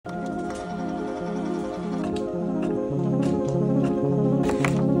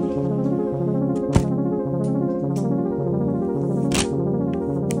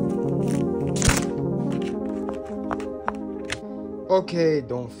Okay,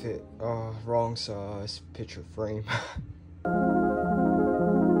 don't fit. Wrong size picture frame.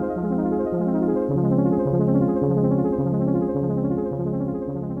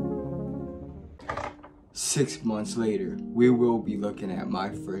 6 months later, we will be looking at my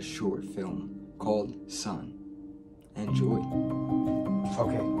first short film called Sun. Enjoy.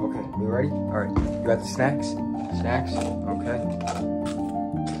 Okay, we ready? Alright, you got the snacks? Snacks? Okay.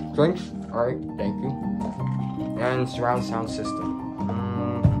 Drinks? Alright, thank you. And surround sound system.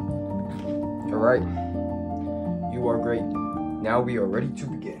 Alright, you are great. Now we are ready to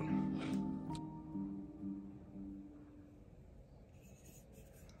begin.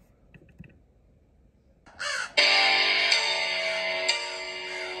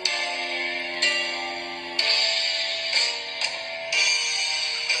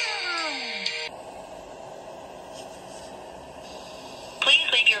 Please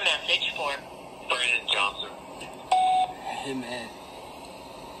leave your message for Brandon Johnson. Hey man.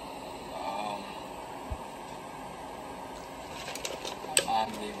 I'm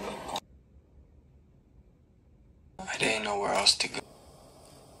leaving. I didn't know where else to go.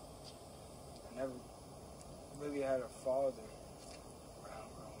 I never really had a father around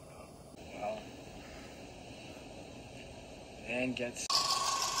growing up. Well, man gets.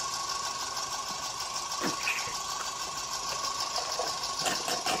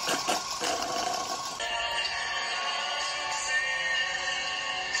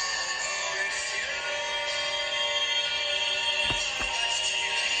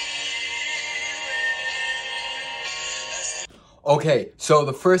 Okay, so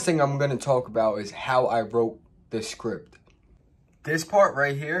the first thing I'm gonna talk about is how I wrote the script. This part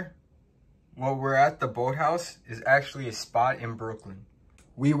right here, where we're at the boathouse, is actually a spot in Brooklyn.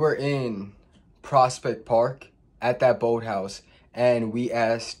 We were in Prospect Park at that boathouse, and we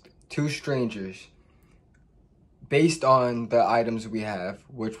asked two strangers, based on the items we have,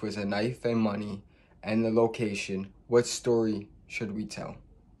 which was a knife and money, and the location, what story should we tell?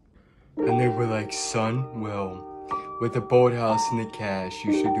 And they were like, son, well, with the boathouse and the cash,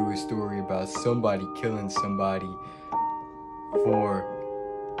 you should do a story about somebody killing somebody for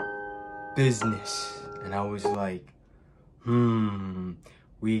business. And I was like,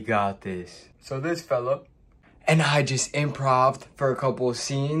 we got this. So this fella and I just improv'd for a couple of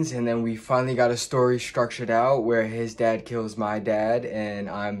scenes, and then we finally got a story structured out where his dad kills my dad, and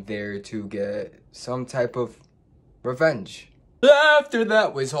I'm there to get some type of revenge. After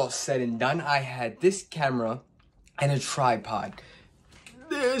that was all said and done, I had this camera and a tripod.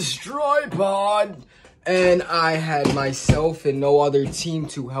 And I had myself and no other team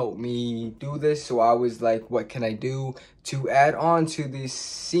to help me do this. So I was like, what can I do to add on to this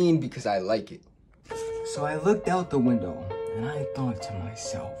scene because I like it? So I looked out the window and I thought to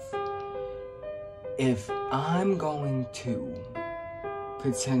myself, if I'm going to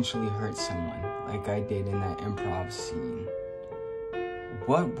potentially hurt someone like I did in that improv scene,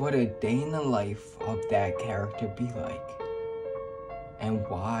 what would a day in the life of that character be like? And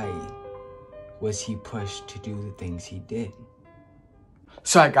why was he pushed to do the things he did?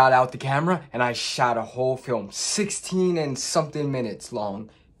 So I got out the camera and I shot a whole film, 16 and something minutes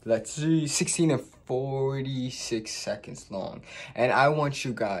long. Let's see, 16 and 46 seconds long. And I want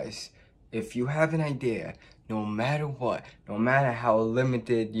you guys, if you have an idea, no matter what, no matter how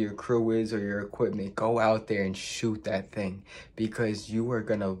limited your crew is or your equipment, go out there and shoot that thing because you are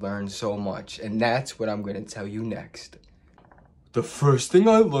gonna learn so much. And that's what I'm gonna tell you next. The first thing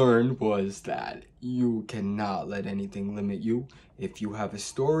I learned was that you cannot let anything limit you. If you have a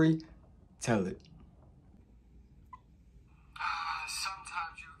story, tell it.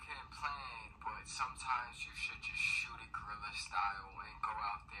 Sometimes you can plan, but sometimes you should just shoot it guerrilla style and go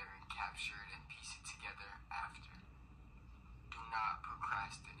out there and capture it and piece it together after. Do not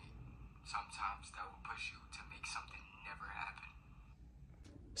procrastinate. Sometimes that will push you to make something never happen.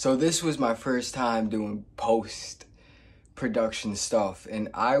 So this was my first time doing post-production stuff, and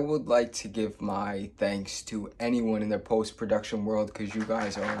I would like to give my thanks to anyone in the post-production world because you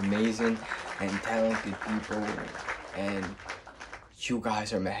guys are amazing and talented people, and you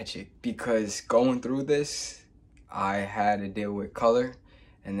guys are magic. Because going through this, I had to deal with color,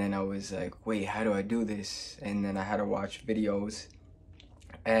 and then I was like, wait, how do I do this? And then I had to watch videos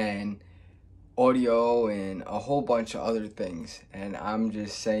and audio and a whole bunch of other things. And I'm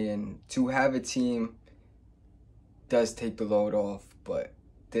just saying, to have a team does take the load off, but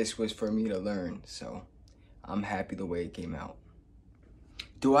this was for me to learn, so I'm happy the way it came out.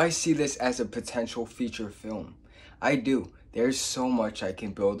 Do I see this as a potential feature film? I do. There's so much I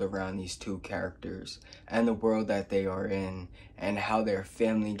can build around these two characters and the world that they are in and how their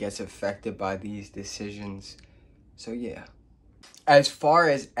family gets affected by these decisions. So yeah. As far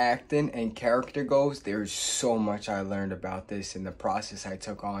as acting and character goes, there's so much I learned about this in the process I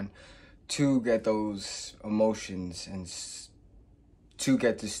took on to get those emotions and to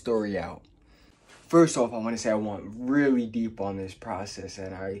get the story out. First off, I want to say I went really deep on this process,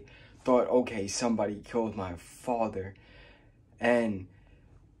 and I thought, okay, somebody killed my father, and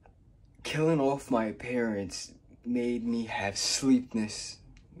killing off my parents made me have sleepless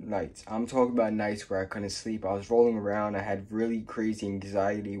nights. I'm talking about nights where I couldn't sleep. I was rolling around. I had really crazy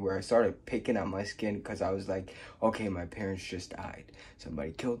anxiety where I started picking at my skin because I was like, okay, my parents just died.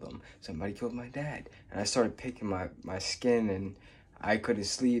 Somebody killed them. Somebody killed my dad. And I started picking my skin, and I couldn't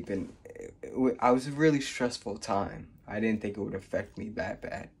sleep, and I was a really stressful time. I didn't think it would affect me that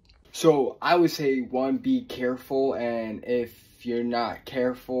bad. So I would say, one, be careful, and if you're not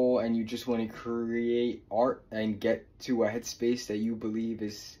careful and you just want to create art and get to a headspace that you believe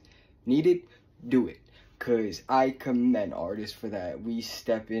is needed, do it. Because I commend artists for that. We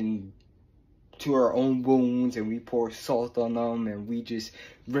step in to our own wounds and we pour salt on them and we just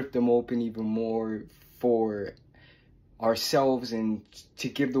rip them open even more for ourselves and to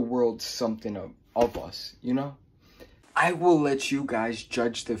give the world something of us, you know? I will let you guys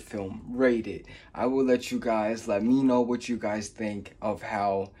judge the film, rate it. I will let you guys let me know what you guys think of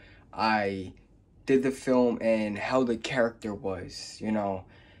how I did the film and how the character was, you know.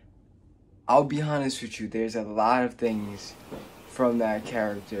 I'll be honest with you, there's a lot of things from that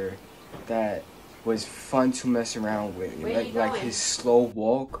character that was fun to mess around with. Like his slow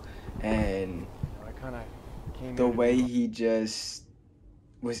walk and the way he just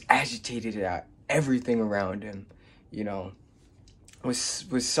was agitated at everything around him. You know, was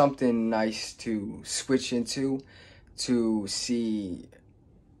something nice to switch into, to see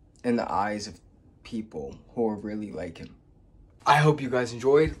in the eyes of people who are really like him. I hope you guys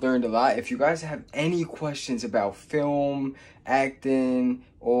enjoyed, learned a lot. If you guys have any questions about film, acting,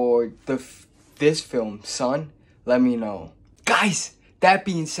 or this film, Son, let me know. Guys! That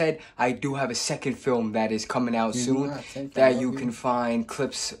being said, I do have a second film that is coming out soon that you can find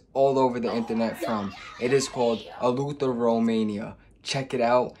clips all over the internet from. It is called Eleuthero Romania. Check it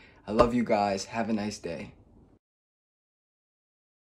out. I love you guys. Have a nice day.